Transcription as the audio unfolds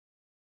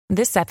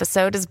This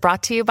episode is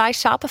brought to you by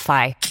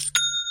Shopify.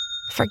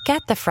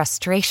 Forget the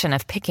frustration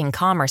of picking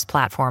commerce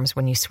platforms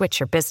when you switch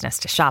your business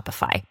to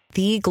Shopify,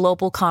 the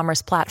global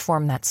commerce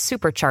platform that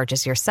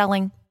supercharges your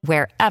selling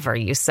wherever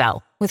you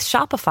sell. With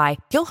Shopify,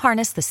 you'll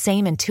harness the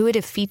same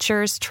intuitive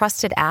features,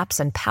 trusted apps,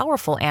 and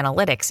powerful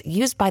analytics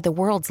used by the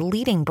world's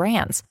leading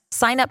brands.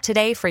 Sign up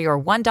today for your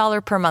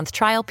 $1 per month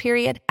trial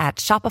period at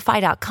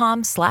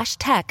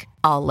shopify.com/tech,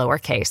 all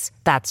lowercase.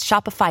 That's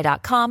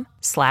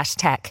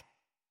shopify.com/tech.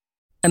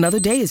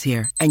 Another day is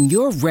here, and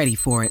you're ready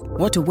for it.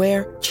 What to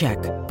wear? Check.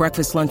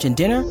 Breakfast, lunch, and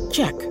dinner?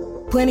 Check.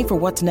 Planning for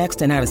what's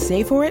next and how to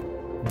save for it?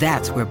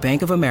 That's where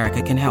Bank of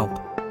America can help.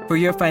 For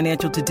your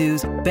financial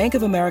to-dos, Bank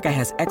of America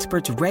has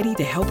experts ready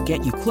to help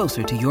get you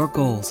closer to your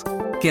goals.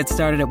 Get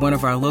started at one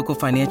of our local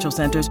financial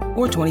centers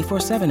or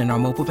 24/7 in our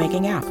mobile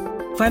banking app.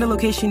 Find a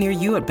location near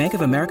you at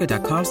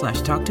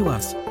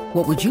bankofamerica.com/talktous.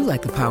 What would you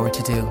like the power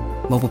to do?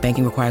 Mobile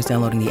banking requires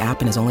downloading the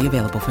app and is only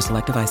available for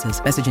select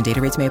devices. Message and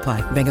data rates may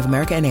apply. Bank of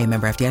America N.A.,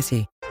 member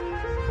FDIC.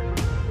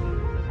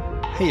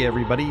 Hey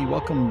everybody,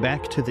 welcome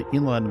back to the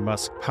Elon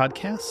Musk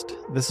podcast.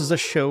 This is a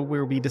show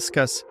where we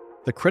discuss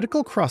the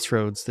critical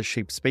crossroads that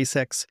shape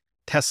SpaceX,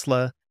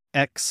 Tesla,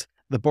 X,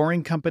 The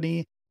Boring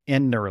Company,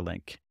 and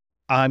Neuralink.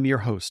 I'm your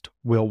host,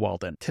 Will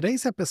Walden.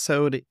 Today's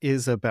episode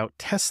is about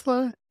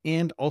Tesla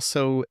and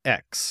also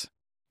X.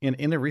 And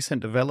in a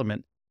recent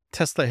development,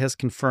 Tesla has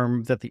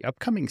confirmed that the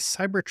upcoming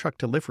Cybertruck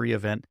delivery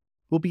event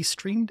will be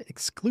streamed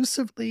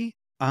exclusively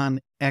on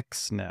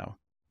X now.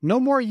 No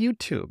more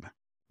YouTube.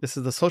 This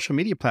is the social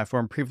media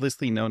platform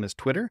previously known as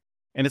Twitter,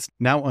 and it's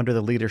now under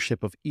the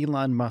leadership of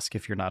Elon Musk,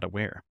 if you're not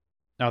aware.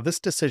 Now, this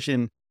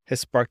decision has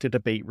sparked a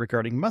debate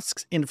regarding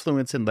Musk's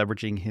influence in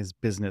leveraging his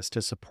business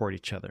to support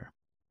each other,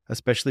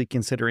 especially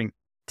considering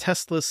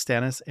Tesla's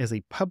status as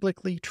a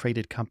publicly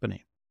traded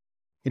company.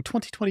 In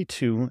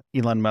 2022,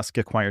 Elon Musk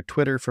acquired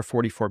Twitter for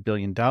 $44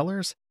 billion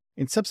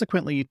and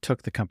subsequently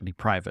took the company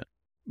private.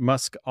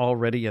 Musk,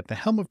 already at the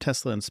helm of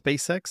Tesla and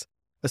SpaceX,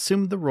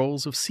 assumed the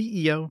roles of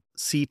CEO,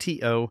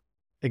 CTO,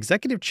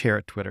 executive chair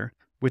at Twitter,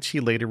 which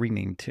he later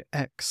renamed to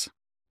X.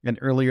 And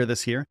earlier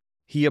this year,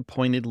 he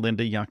appointed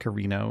Linda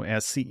Yaccarino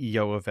as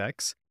CEO of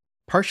X,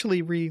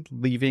 partially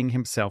relieving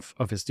himself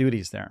of his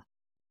duties there.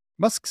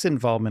 Musk's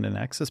involvement in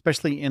X,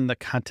 especially in the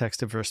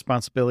context of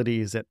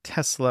responsibilities at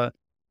Tesla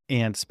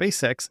and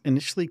SpaceX,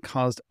 initially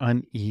caused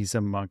unease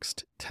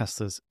amongst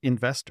Tesla's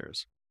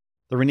investors.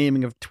 The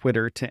renaming of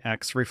Twitter to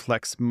X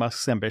reflects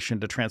Musk's ambition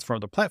to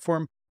transform the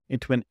platform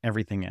into an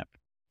everything app,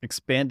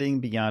 expanding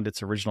beyond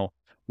its original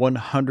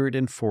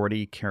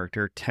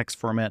 140-character text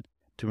format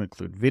to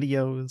include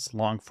videos,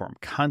 long-form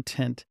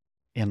content,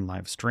 and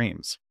live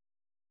streams.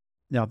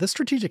 Now, this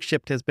strategic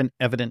shift has been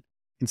evident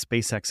in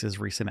SpaceX's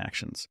recent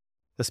actions.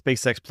 The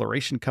space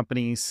exploration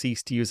company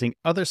ceased using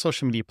other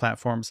social media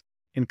platforms,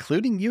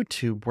 including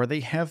YouTube, where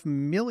they have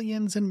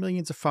millions and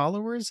millions of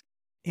followers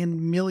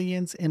and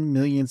millions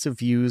of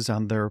views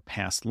on their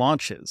past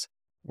launches,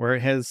 where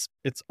it's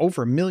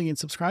over 1 million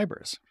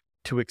subscribers,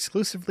 to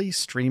exclusively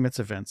stream its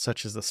events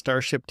such as the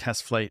Starship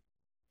test flight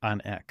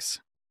on X.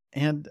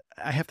 And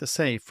I have to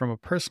say, from a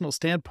personal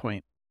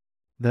standpoint,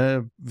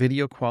 the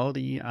video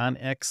quality on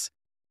X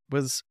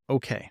was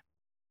okay.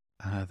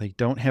 They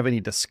don't have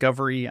any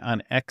discovery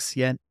on X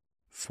yet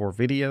for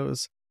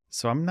videos,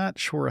 so I'm not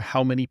sure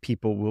how many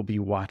people will be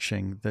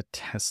watching the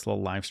Tesla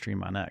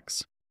livestream on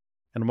X.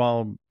 And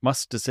while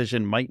Musk's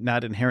decision might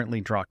not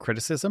inherently draw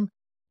criticism,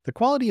 the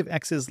quality of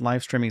X's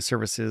live streaming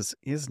services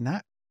is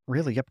not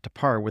really up to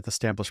par with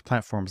established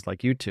platforms like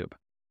YouTube.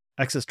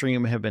 X's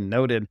stream have been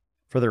noted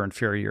for their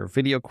inferior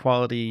video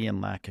quality and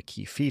lack of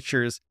key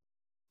features,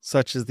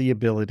 such as the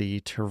ability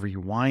to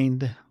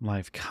rewind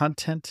live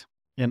content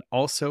and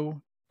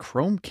also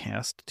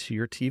Chromecast to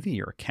your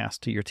TV or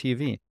cast to your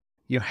TV.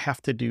 You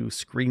have to do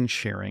screen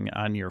sharing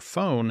on your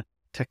phone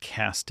to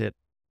cast it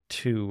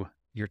to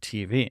your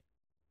TV.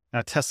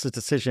 Now, Tesla's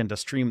decision to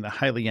stream the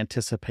highly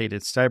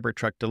anticipated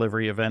Cybertruck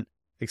delivery event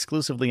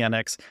exclusively on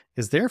X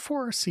is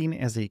therefore seen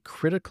as a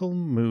critical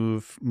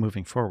move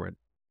moving forward.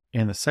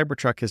 And the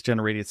Cybertruck has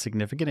generated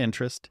significant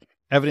interest,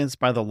 evidenced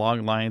by the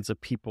long lines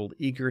of people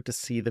eager to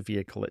see the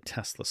vehicle at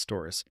Tesla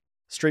stores.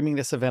 Streaming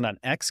this event on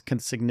X can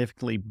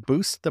significantly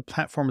boost the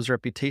platform's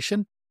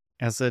reputation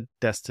as a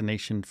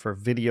destination for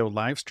video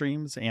live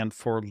streams and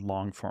for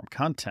long-form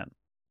content.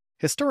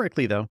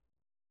 Historically, though,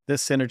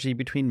 this synergy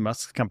between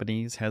Musk's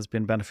companies has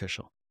been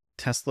beneficial.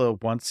 Tesla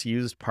once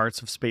used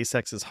parts of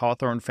SpaceX's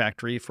Hawthorne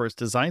factory for its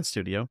design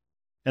studio,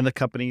 and the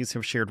companies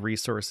have shared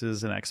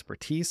resources and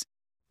expertise,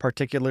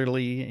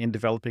 particularly in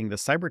developing the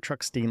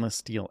Cybertruck stainless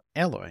steel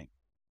alloy.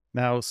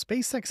 Now,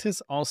 SpaceX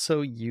has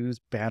also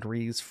used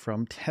batteries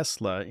from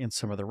Tesla in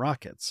some of the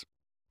rockets.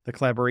 The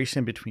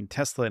collaboration between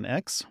Tesla and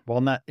X,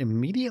 while not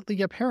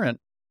immediately apparent,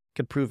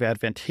 could prove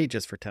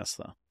advantageous for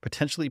Tesla,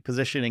 potentially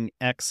positioning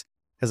X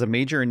as a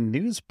major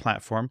news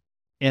platform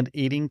and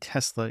aiding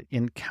Tesla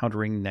in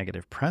countering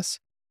negative press,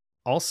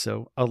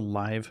 also a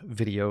live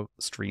video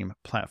stream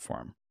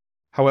platform.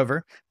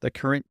 However, the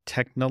current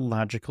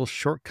technological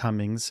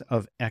shortcomings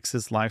of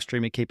X's live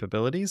streaming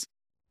capabilities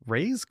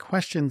raise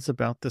questions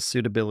about the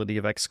suitability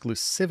of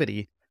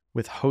exclusivity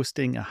with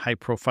hosting a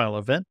high-profile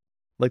event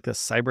like the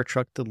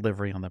Cybertruck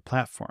delivery on the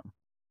platform.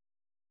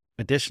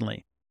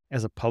 Additionally,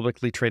 as a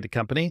publicly traded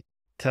company,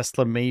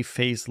 Tesla may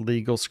face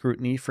legal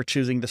scrutiny for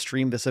choosing to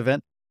stream this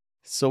event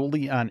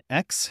solely on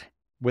X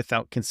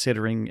without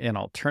considering an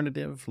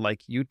alternative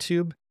like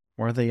YouTube,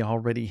 where they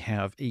already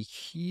have a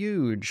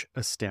huge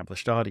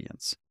established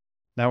audience.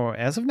 Now,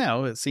 as of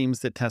now, it seems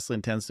that Tesla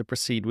intends to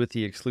proceed with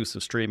the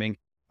exclusive streaming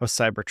of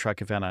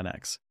Cybertruck Event on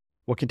X.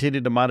 We'll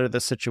continue to monitor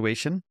the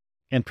situation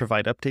and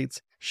provide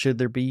updates should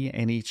there be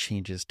any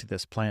changes to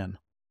this plan.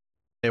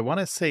 I want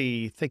to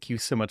say thank you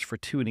so much for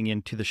tuning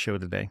in to the show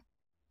today.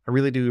 I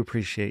really do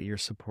appreciate your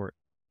support.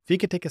 If you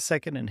could take a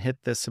second and hit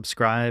the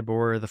subscribe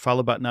or the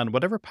follow button on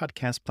whatever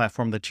podcast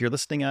platform that you're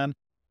listening on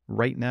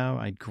right now,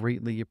 I'd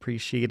greatly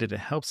appreciate it. It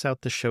helps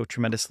out the show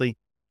tremendously,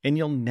 and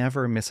you'll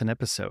never miss an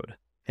episode.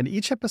 And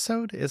each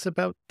episode is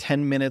about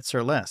 10 minutes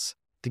or less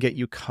to get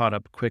you caught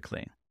up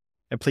quickly.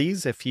 And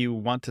please, if you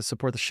want to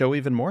support the show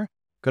even more,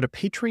 go to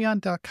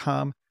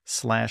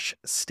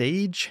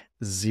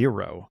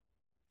patreon.com/stage0.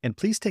 And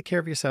please take care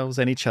of yourselves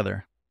and each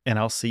other, and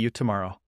I'll see you tomorrow.